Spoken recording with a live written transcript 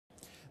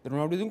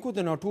درنو اوریدونکو د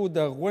ناټو د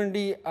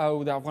غونډې او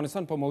د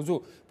افغانستان په موضوع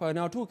په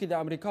ناټو کې د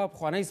امریکا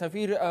پخوانی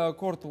سفیر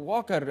کورت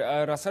واکر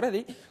راسره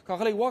دی.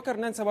 ښاغلی واکر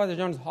نن سبا د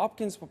جانز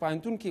هاپکینز په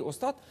پوهنتون کې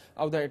استاد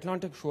او د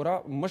اټلانټیک شورا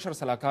مشر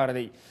سلاکار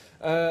دی.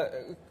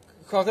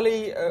 ښاغلی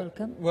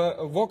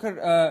واکر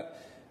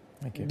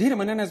ډیره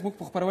مننه. زموږ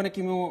په خپرونه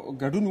کې مو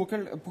ګډون وکړ.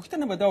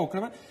 پوښتنه به دا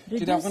وکړم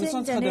چې د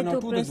افغانستان څخه د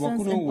ناټو د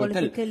ځواکونو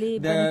وتل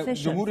د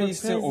جمهور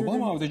رئیس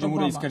اوباما او د جمهور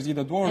رئیس کرزي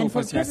د دواړو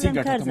په سیاسي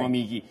ګټه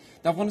تمامیږي.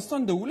 د افغانستان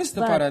د ولس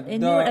لپاره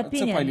دا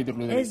څه پایلې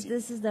درلودلی شي؟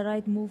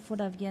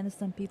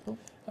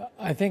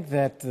 I think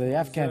that the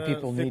Afghan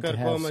people need to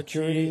have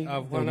security,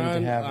 they need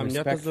to have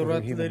respect for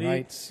their human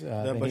rights,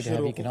 they need to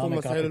have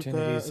economic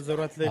opportunities.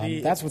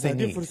 That's what they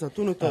need.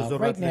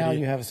 Right now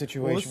you have a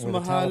situation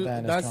where the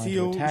Taliban is trying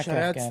to attack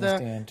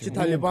Afghanistan to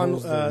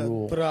reimpose their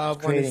rule,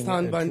 creating a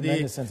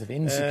tremendous sense of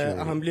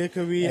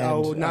insecurity.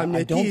 And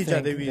I don't think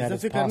that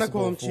it's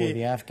possible for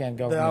the Afghan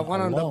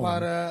government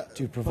alone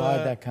to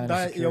provide that kind of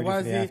security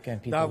for the Afghan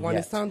people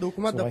yet. So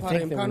I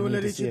think that we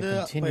need to see a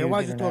continued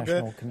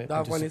international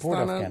commitment to support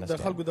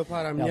Afghanistan.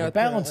 Now, the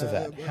balance of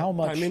that, how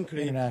much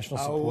international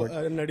support,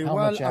 how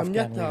much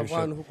Afghan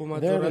leadership,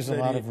 there's a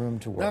lot of room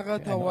to work.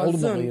 And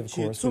ultimately, of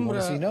course, we want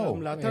to see no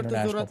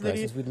international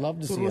presence. We'd love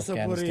to see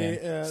Afghanistan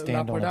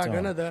stand on its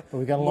own. But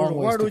we've got a long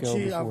ways to go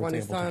before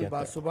it's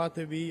able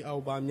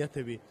to get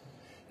there.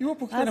 یوه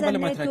پوښتنه بله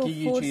مطرح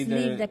کېږي چې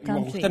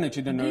یوه غوښتنه چې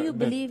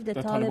د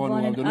طالبانو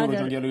او د نورو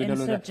جنګیالیو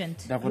ډلو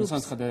د افغانستان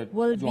څخه د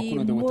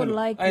ځواکونو د وتلو،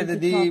 آیا د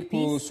دې په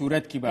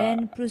صورت کې به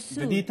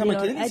د دې تمه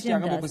کېدلی شي چې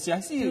هغه به په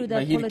سیاسي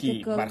بهیر کې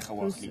برخه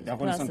واخلي، د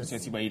افغانستان په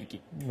سیاسي بهیر کې؟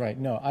 Right,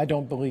 no, I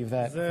don't believe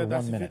that for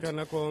 1 minute.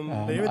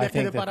 I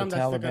think that the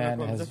Taliban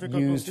has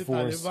used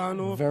force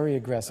very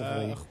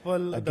aggressively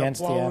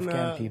against the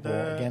Afghan people,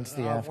 against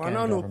the Afghan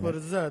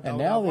government, and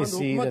now they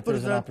see that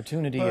there's an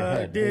opportunity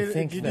ahead. They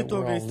think that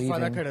we're all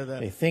leaving,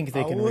 they think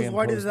they can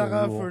reimpose the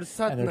rule,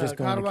 and they're just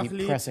going to keep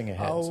pressing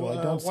ahead. So I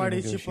don't see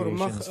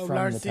negotiations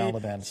from the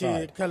Taliban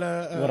side.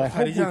 What I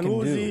hope we can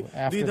do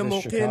after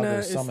this Chicago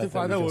summit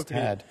that we just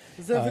had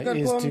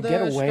is to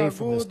get away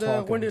from this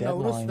talk of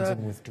deadlines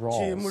and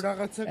withdrawals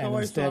and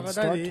instead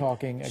start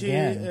talking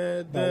again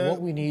about what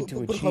we need to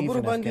achieve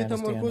in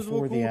Afghanistan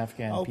for the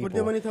Afghan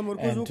people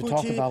and to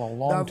talk about a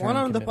long-term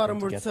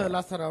commitment to get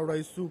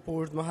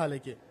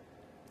there.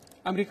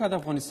 امریکا د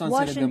افغانستان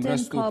سره د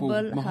مرستو په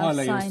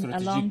مهاله یو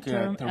ستراتیژیک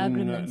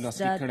تړون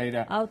لاسلیک کړی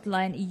ده.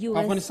 په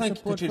افغانستان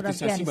کې که چېرته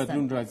سیاسي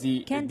بدلون راځي،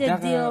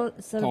 دغه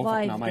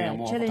توافقنامه یا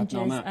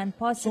موافقتنامه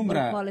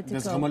څومره د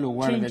زغملو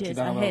وړ ده چې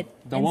دغه به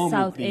دوام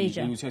وکړي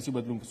د یو سیاسي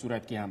بدلون په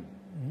صورت کې هم؟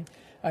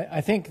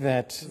 I think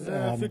that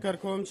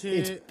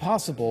it's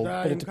possible,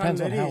 but it depends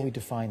on how we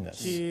define this.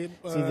 See,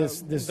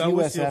 this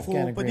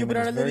U.S.-Afghan agreement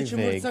is very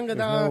vague. There's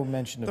no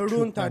mention of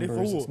troop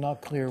numbers. It's not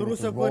clear what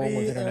the role of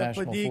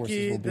international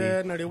forces will be.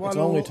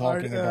 It's only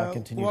talking about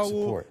continued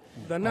support.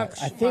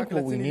 I think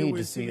what we need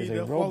to see is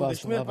a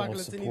robust level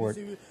of support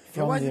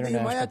from the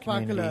international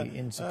community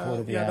in support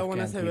of the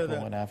Afghan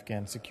people and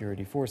Afghan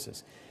security forces.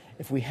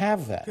 If we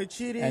have that,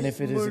 and if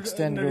it is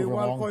extended over a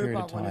long period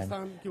of time,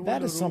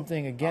 that is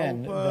something, again,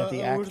 that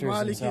the actors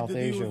in South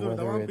Asia,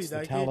 whether it's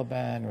the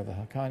Taliban or the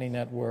Haqqani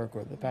network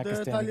or the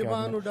Pakistani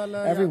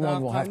government, everyone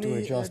will have to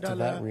adjust to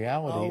that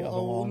reality of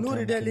a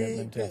long-term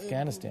commitment to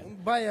Afghanistan.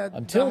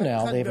 Until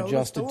now, they've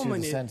adjusted to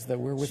the sense that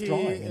we're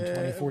withdrawing in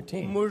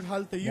 2014.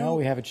 Now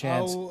we have a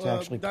chance to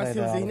actually play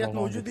that out over a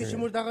longer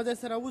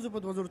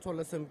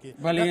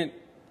period.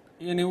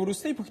 یعنې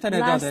وروستۍ پوښتنه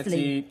دا ده چې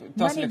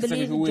تاسو لکه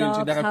څنګه چې وویل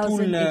چې دغه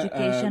ټول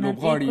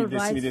لوبغاړي د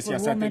سیمې د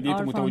سیاست دې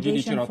ته متوجه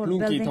دي چې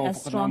راتلونکي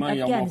توافقنامه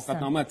یا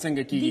موافقتنامه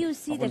څنګه کېږي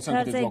افغانستان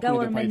کې د ځواکونو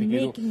د پایته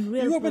کېدو.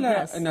 یوه بله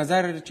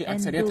نظر چې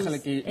اکثریت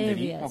خلک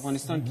لري په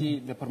افغانستان کې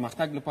د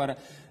پرمختګ لپاره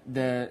د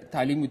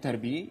تعلیم و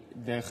تربیې،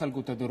 د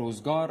خلکو ته د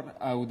روزګار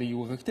او د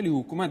یو غښتلي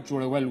حکومت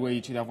جوړول وایي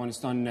چې د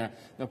افغانستان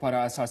لپاره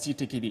اساسي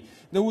ټکي دي.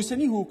 د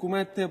اوسني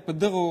حکومت په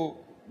دغو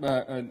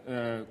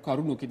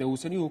کارونو کې د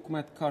اوسني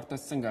حکومت کار ته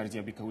څنګه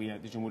ارزیابي کوي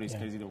د جمهور رئیس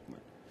کرزي د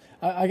حکومت؟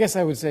 I guess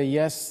I would say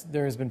yes,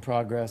 there has been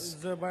progress,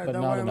 but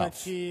not enough.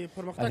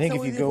 I think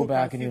if you go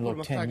back and you look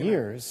 10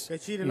 years,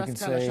 you can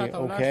say,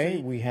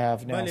 okay, we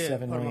have now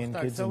 7 million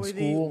kids in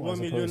school as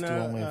opposed to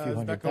only a few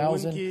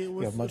 100,000. You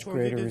have much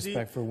greater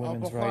respect for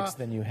women's rights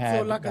than you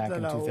had back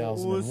in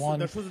 2001.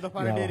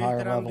 You have a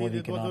higher level of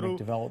economic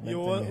development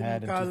than you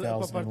had in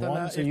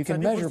 2001. So you can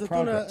measure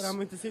progress.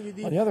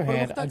 On the other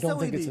hand, I don't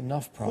think it's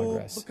enough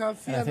progress.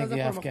 And I think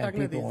the Afghan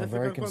people are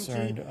very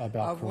concerned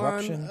about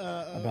corruption,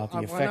 about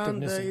the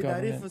effectiveness of government,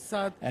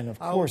 and of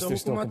course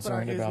they're still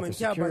concerned about the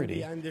security,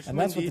 and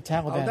that's what the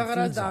Taliban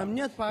feeds on,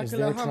 is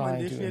they're trying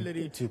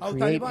to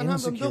create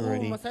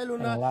insecurity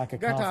and a lack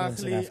of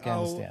confidence in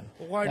Afghanistan.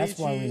 That's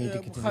why we need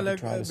to continue to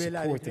try to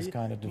support this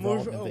kind of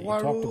development that you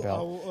talked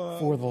about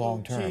for the long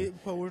term.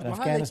 An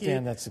Afghanistan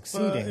that's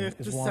succeeding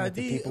is one that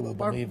the people will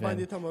believe in,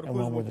 and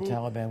one where the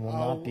Taliban will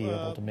not be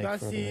able to make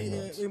further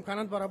inroads.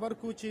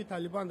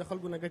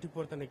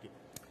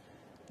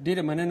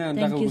 ډېره مننه.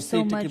 دغه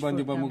وروستۍ ټکي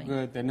باندې به موږ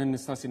د نن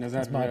ستاسې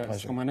نظر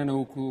څخه مننه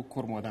وکړو.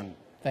 کور مودان.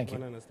 Thank you.